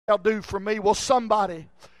do for me. Will somebody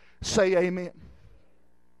say amen?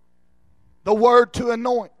 The word to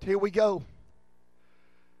anoint. Here we go.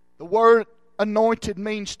 The word anointed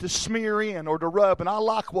means to smear in or to rub. And I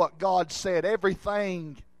like what God said.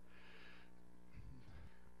 Everything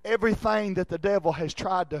that the devil has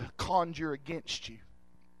tried to conjure against you,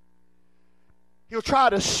 he'll try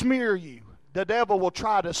to smear you. The devil will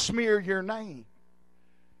try to smear your name.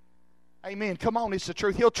 Amen. Come on, it's the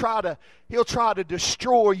truth. He'll try to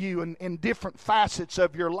destroy you in different facets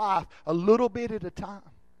of your life, a little bit at a time.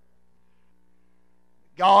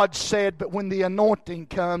 God said, but when the anointing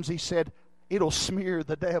comes, He said, it'll smear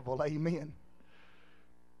the devil. Amen.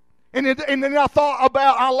 And then I thought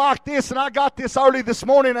about, I like this, and I got this early this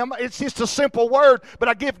morning. It's just a simple word, but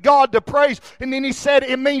I give God the praise. And then He said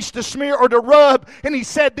it means to smear or to rub. And He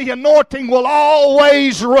said the anointing will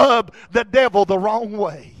always rub the devil the wrong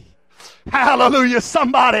way. Hallelujah.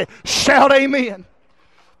 Somebody shout amen.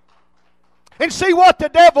 And see what the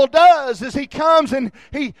devil does is he comes and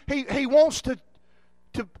he wants to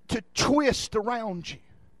twist around you.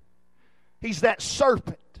 He's that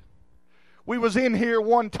serpent. We was in here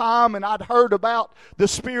one time and I'd heard about the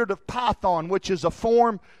spirit of Python, which is a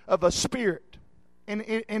form of a spirit.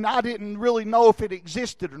 And I didn't really know if it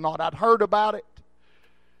existed or not. I'd heard about it.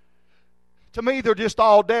 To me, they're just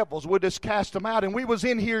all devils. We'll just cast them out. And we was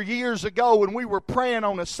in here years ago and we were praying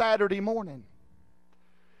on a Saturday morning.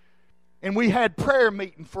 And we had prayer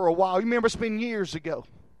meeting for a while. You remember, it's been years ago.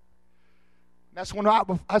 That's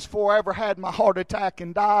before I ever had my heart attack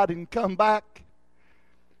and died and come back.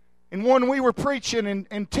 And when we were preaching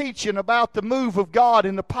and teaching about the move of God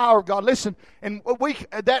and the power of God, listen, and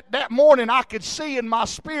that morning I could see in my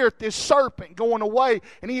spirit this serpent going away,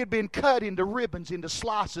 and he had been cut into ribbons, into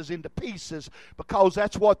slices, into pieces, because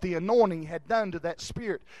that's what the anointing had done to that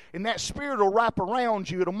spirit. And that spirit will wrap around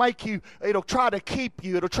you. It'll try to keep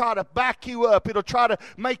you. It'll try to back you up. It'll try to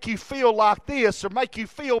make you feel like this or make you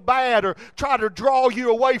feel bad or try to draw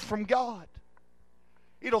you away from God.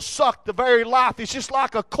 It'll suck the very life. It's just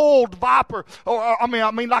like a coiled viper, or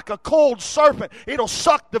like a coiled serpent. It'll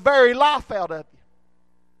suck the very life out of you.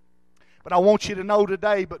 But I want you to know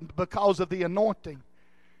today, but because of the anointing,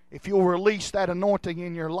 if you'll release that anointing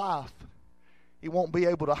in your life, he won't be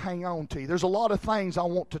able to hang on to you. There's a lot of things I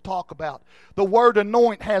want to talk about. The word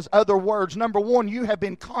anoint has other words. Number one, you have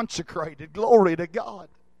been consecrated. Glory to God.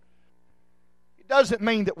 It doesn't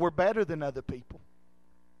mean that we're better than other people.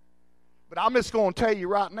 But I'm just going to tell you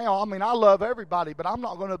right now, I love everybody, but I'm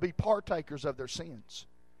not going to be partakers of their sins,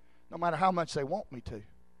 no matter how much they want me to.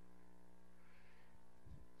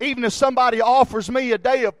 Even if somebody offers me a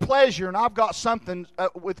day of pleasure and I've got something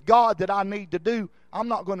with God that I need to do, I'm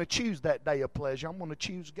not going to choose that day of pleasure. I'm going to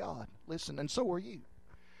choose God. Listen, and so are you.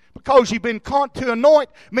 Because you've been to anoint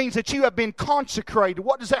means that you have been consecrated.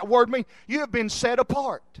 What does that word mean? You have been set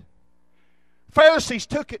apart. Pharisees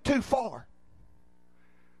took it too far.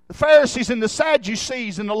 The Pharisees and the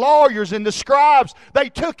Sadducees and the lawyers and the scribes, they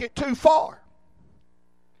took it too far.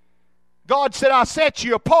 God said, I set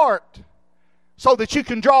you apart so that you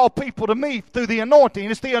can draw people to me through the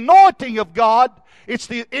anointing. It's the anointing of God. It's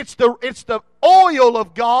the oil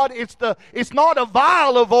of God. It's not a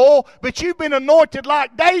vial of oil, but you've been anointed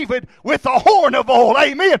like David with a horn of oil.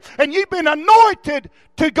 Amen. And you've been anointed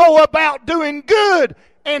to go about doing good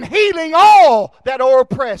and healing all that are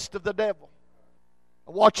oppressed of the devil.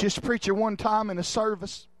 I watched this preacher one time in a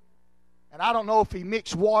service, and I don't know if he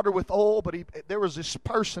mixed water with oil, but there was this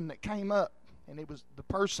person that came up, and the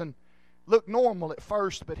person looked normal at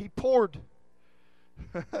first, but he poured,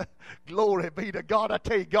 glory be to God, I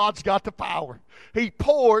tell you, God's got the power. He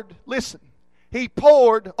poured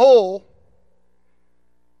oil.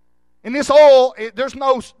 And this oil, there's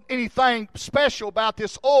no anything special about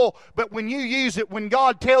this oil, but when you use it, when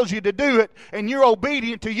God tells you to do it, and you're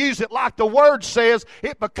obedient to use it like the Word says,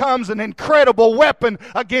 it becomes an incredible weapon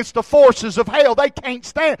against the forces of hell. They can't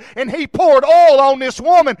stand it. And he poured oil on this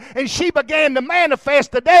woman, and she began to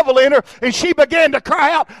manifest the devil in her, and she began to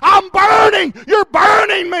cry out, I'm burning! You're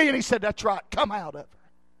burning me! And he said, that's right, come out of her.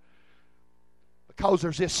 Because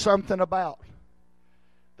there's just something about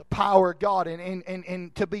the power of God,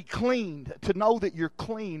 and to be cleaned, to know that you're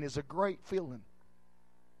clean is a great feeling.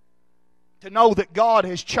 To know that God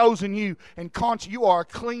has chosen you and you are a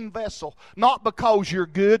clean vessel, not because you're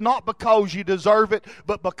good, not because you deserve it,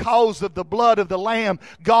 but because of the blood of the Lamb.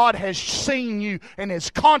 God has seen you and has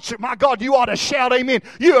consecrated. My God, you ought to shout amen.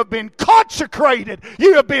 You have been consecrated.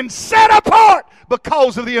 You have been set apart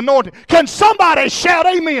because of the anointing. Can somebody shout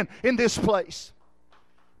amen in this place?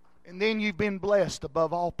 And then you've been blessed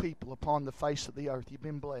above all people upon the face of the earth. You've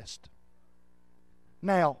been blessed.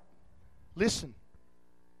 Now, listen.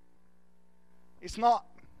 It's not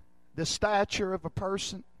the stature of a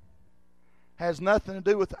person. Has nothing to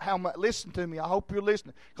do with how much. Listen to me. I hope you're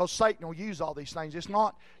listening, because Satan will use all these things. It's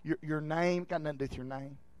not your name. Got nothing to do with your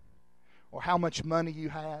name, or how much money you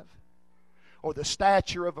have, or the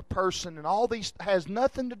stature of a person. And all these has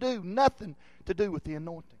nothing to do with the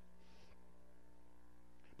anointing.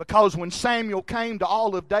 Because when Samuel came to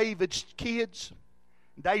all of David's kids,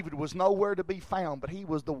 David was nowhere to be found, but he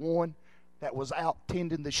was the one that was out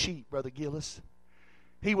tending the sheep, Brother Gillis.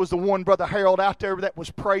 He was the one, Brother Harold, out there that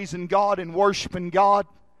was praising God and worshiping God.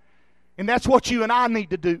 And that's what you and I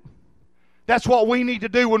need to do. That's what we need to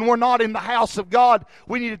do when we're not in the house of God.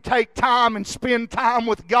 We need to take time and spend time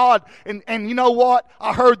with God. And you know what?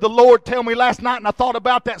 I heard the Lord tell me last night, and I thought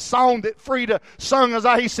about that song that Frida sung as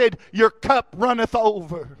He said, "Your cup runneth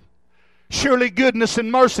over. Surely goodness and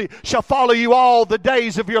mercy shall follow you all the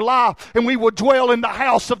days of your life, and we will dwell in the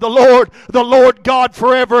house of the Lord God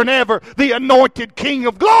forever and ever, the anointed King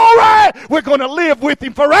of glory." We're going to live with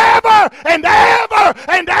Him forever and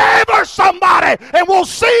ever, somebody, and we'll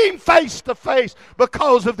see Him face to face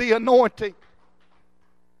because of the anointing.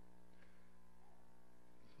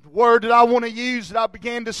 The word that I want to use that I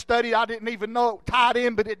began to study, I didn't even know it tied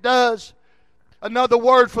in, but it does. Another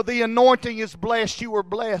word for the anointing is blessed. You are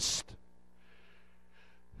blessed.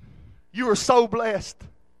 You are so blessed.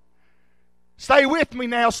 Stay with me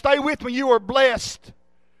now. Stay with me. You are blessed.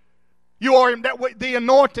 You are in that way, the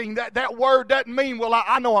anointing. That word doesn't mean, well,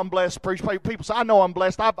 I know I'm blessed. People say, I know I'm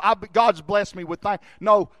blessed. God's blessed me with things.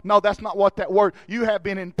 No, that's not what that word. You have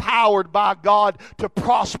been empowered by God to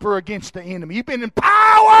prosper against the enemy. You've been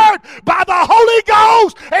empowered by the Holy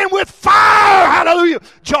Ghost and with fire. Hallelujah.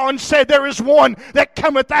 John said, there is one that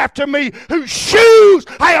cometh after me, whose shoes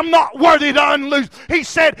I am not worthy to unloose. He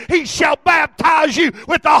said, he shall baptize you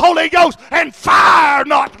with the Holy Ghost and fire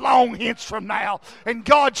not long hence from now. And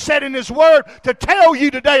God said in His word to tell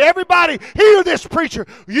you today, everybody hear this preacher,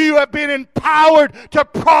 you have been empowered to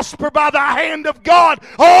prosper by the hand of God,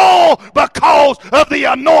 all because of the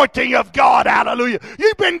anointing of God. Hallelujah.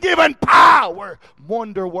 You've been given power,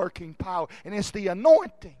 wonder working power, and it's the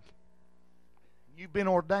anointing. You've been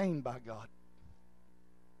ordained by God.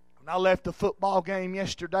 When I left the football game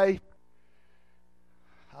yesterday,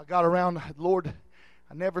 I got around, Lord,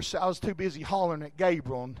 I was too busy hollering at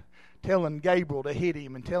Gabriel and telling Gabriel to hit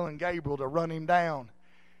him and telling Gabriel to run him down.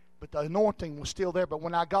 But the anointing was still there. But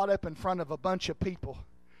when I got up in front of a bunch of people,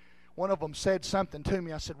 one of them said something to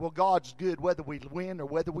me. I said, well, God's good whether we win or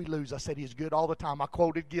whether we lose. I said, He's good all the time. I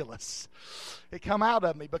quoted Gillis. It come out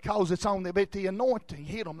of me because it's on the anointing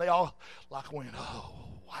hit them. They all like went, oh,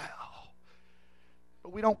 wow.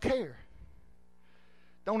 But we don't care.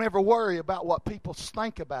 Don't ever worry about what people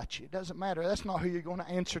think about you. It doesn't matter. That's not who you're going to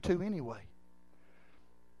answer to anyway.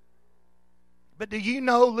 But do you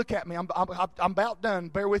know, look at me, I'm about done.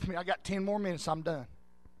 Bear with me. I got 10 more minutes. I'm done.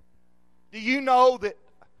 Do you know that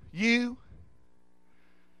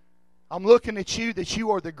I'm looking at you, that you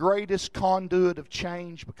are the greatest conduit of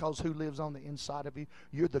change, because who lives on the inside of you?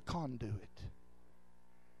 You're the conduit.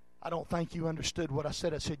 I don't think you understood what I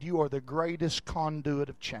said. I said you are the greatest conduit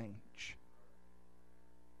of change.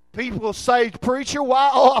 People say, preacher, why?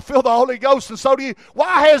 Oh, I feel the Holy Ghost, and so do you.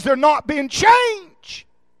 Why has there not been change?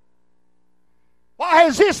 Why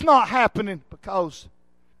is this not happening? Because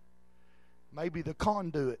maybe the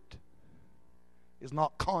conduit is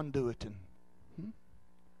not conduiting.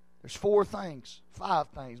 There's 4 things, 5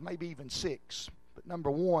 things, maybe even 6. But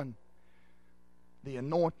number 1, the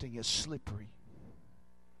anointing is slippery.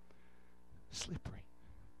 Slippery.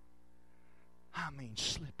 I mean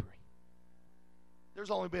slippery.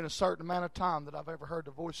 There's only been a certain amount of time that I've ever heard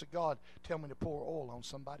the voice of God tell me to pour oil on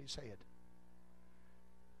somebody's head.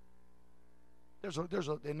 There's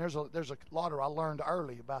a lot I learned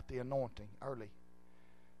early about the anointing. Early.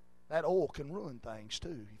 That oil can ruin things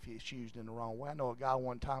too if it's used in the wrong way. I know a guy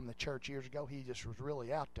one time in the church years ago, he just was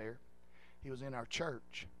really out there. He was in our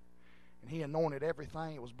church. And he anointed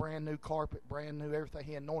everything. It was brand new carpet, brand new everything.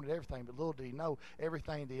 He anointed everything. But little did he know,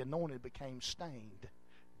 everything he anointed became stained.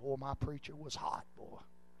 Boy, my preacher was hot, boy.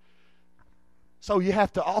 So you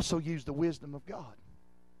have to also use the wisdom of God.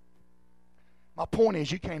 My point is,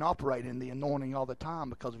 you can't operate in the anointing all the time,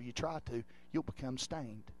 because if you try to, you'll become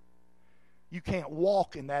stained. You can't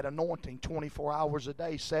walk in that anointing 24 hours a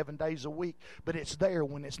day, 7 days a week, but it's there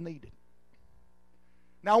when it's needed.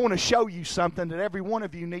 Now, I want to show you something that every one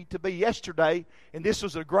of you need to be. Yesterday, and this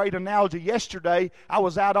was a great analogy, yesterday I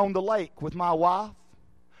was out on the lake with my wife,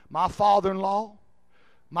 my father-in-law,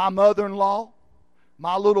 my mother-in-law,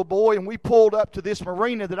 my little boy, and we pulled up to this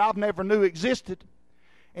marina that I've never knew existed.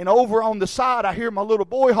 And over on the side, I hear my little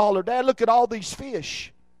boy holler, Dad, look at all these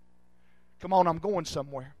fish. Come on, I'm going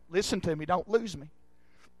somewhere. Listen to me, don't lose me.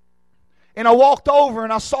 And I walked over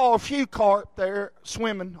and I saw a few carp there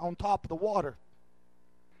swimming on top of the water.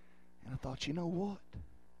 And I thought, you know what?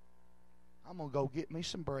 I'm going to go get me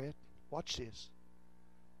some bread. Watch this.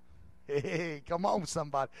 Hey, come on,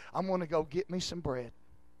 somebody. I'm going to go get me some bread.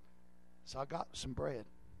 So I got some bread.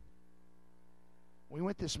 We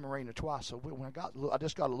went to this marina twice. So when I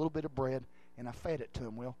just got a little bit of bread and I fed it to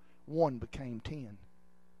them. Well, 1 became 10.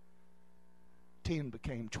 10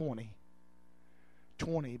 became 20.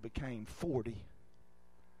 20 became 40.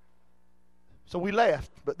 So we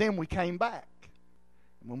left, but then we came back.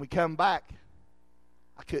 And when we come back,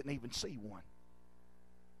 I couldn't even see one.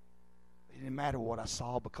 It didn't matter what I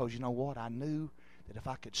saw, because you know what? I knew that if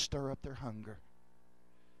I could stir up their hunger.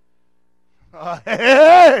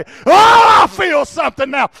 Hey! Oh, I feel something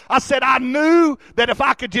now. I said I knew that if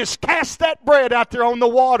I could just cast that bread out there on the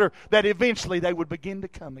water, that eventually they would begin to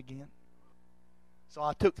come again. So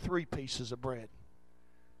I took 3 pieces of bread.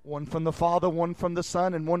 1 from the Father, 1 from the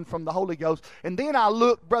Son, and 1 from the Holy Ghost. And then I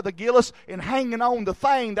looked, Brother Gillis, and hanging on the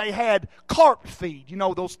thing, they had carp feed. You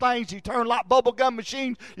know, those things you turn like bubble gum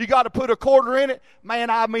machines. You got to put a quarter in it. Man,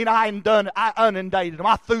 I ain't done it. I inundated them.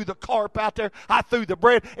 I threw the carp out there. I threw the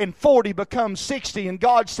bread, and 40 becomes 60. And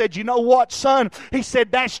God said, you know what, son? He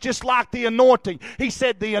said, that's just like the anointing. He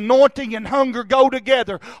said, the anointing and hunger go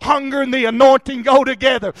together. Hunger and the anointing go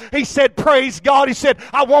together. He said, praise God. He said,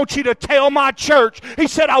 I want you to tell my church. He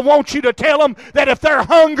said, I want you to tell them that if they're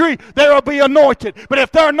hungry, they'll be anointed. But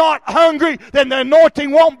if they're not hungry, then the anointing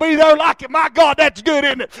won't be there like it. My God, that's good,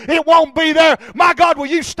 isn't it? It won't be there. My God, will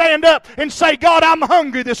you stand up and say, God, I'm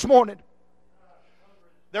hungry this morning?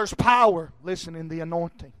 There's power, listen, in the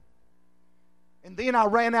anointing. And then I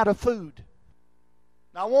ran out of food.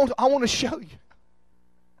 Now I want to show you.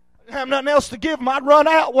 I didn't have nothing else to give them. I'd run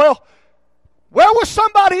out. Well, where was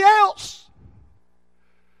somebody else?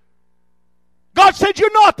 God said,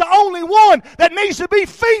 you're not the only one that needs to be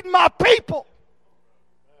feeding my people.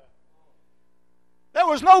 There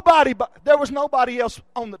was nobody else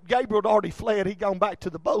on the Gabriel had already fled. He'd gone back to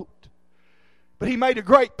the boat. But he made a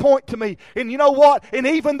great point to me. And you know what? And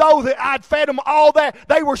even though that I'd fed them all that,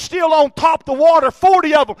 they were still on top of the water,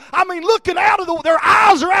 40 of them. I mean, looking out of their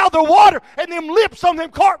eyes are out of the water, and them lips on them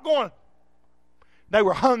carp going. They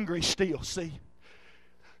were hungry still, see.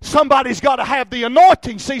 Somebody's got to have the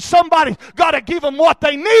anointing. See, somebody's got to give them what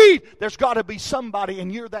they need. There's got to be somebody,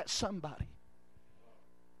 and you're that somebody.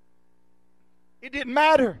 It didn't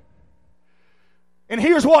matter. And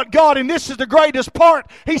here's what God, and this is the greatest part.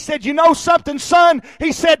 He said, you know something, son?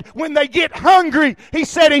 He said, when they get hungry, he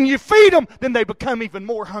said, and you feed them, then they become even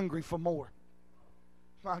more hungry for more.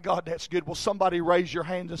 My God, that's good. Will somebody raise your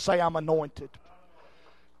hand and say, I'm anointed?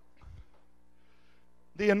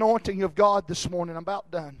 The anointing of God this morning, I'm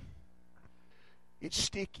about done. It's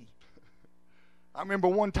sticky. I remember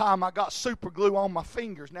one time I got super glue on my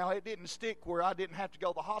fingers. Now, it didn't stick where I didn't have to go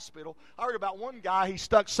to the hospital. I heard about one guy, he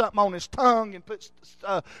stuck something on his tongue and put,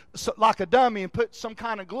 like a dummy, and put some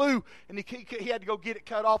kind of glue, and he had to go get it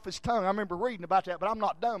cut off his tongue. I remember reading about that, but I'm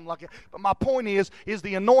not dumb like it. But my point is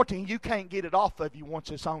the anointing, you can't get it off of you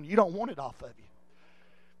once it's on you. You don't want it off of you.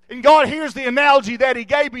 And God, here's the analogy that he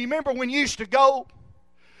gave me. Remember when you used to go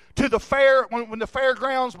to the fair, when the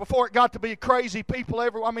fairgrounds, before it got to be crazy people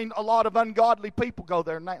everywhere. I mean, a lot of ungodly people go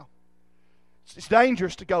there now. It's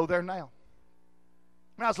dangerous to go there now.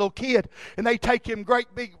 When I was a little kid, and they take them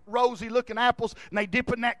great big rosy looking apples, and they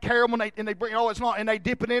dip in that caramel, and they bring, it's not, and they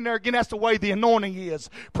dip it in there again. That's the way the anointing is.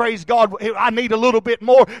 Praise God. I need a little bit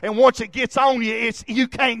more, and once it gets on you, you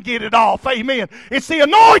can't get it off. Amen. It's the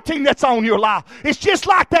anointing that's on your life. It's just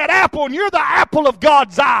like that apple, and you're the apple of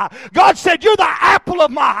God's eye. God said, you're the apple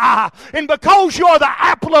of my eye, and because you're the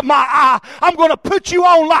apple of my eye, I'm going to put you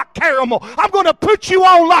on like caramel. I'm going to put you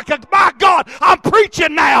on like my God, I'm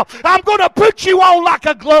preaching now. I'm going to put you on like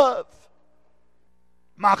a glove.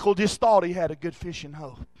 Michael just thought he had a good fishing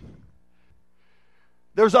hole.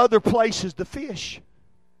 There's other places to fish.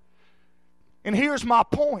 And here's my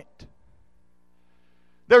point.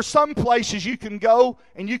 There's some places you can go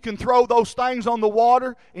and you can throw those things on the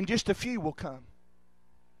water and just a few will come.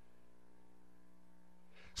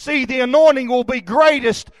 See, the anointing will be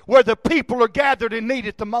greatest where the people are gathered and need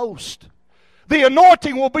it the most. The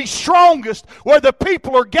anointing will be strongest where the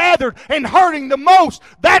people are gathered and hurting the most.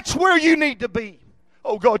 That's where you need to be.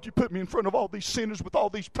 Oh God, you put me in front of all these sinners with all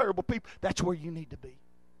these terrible people. That's where you need to be.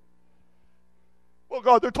 Well,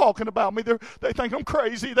 God, they're talking about me. They think I'm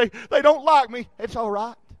crazy. They don't like me. It's all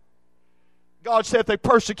right. God said if they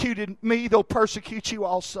persecuted me, they'll persecute you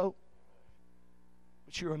also.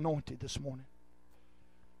 But you're anointed this morning.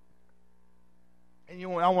 And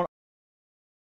I want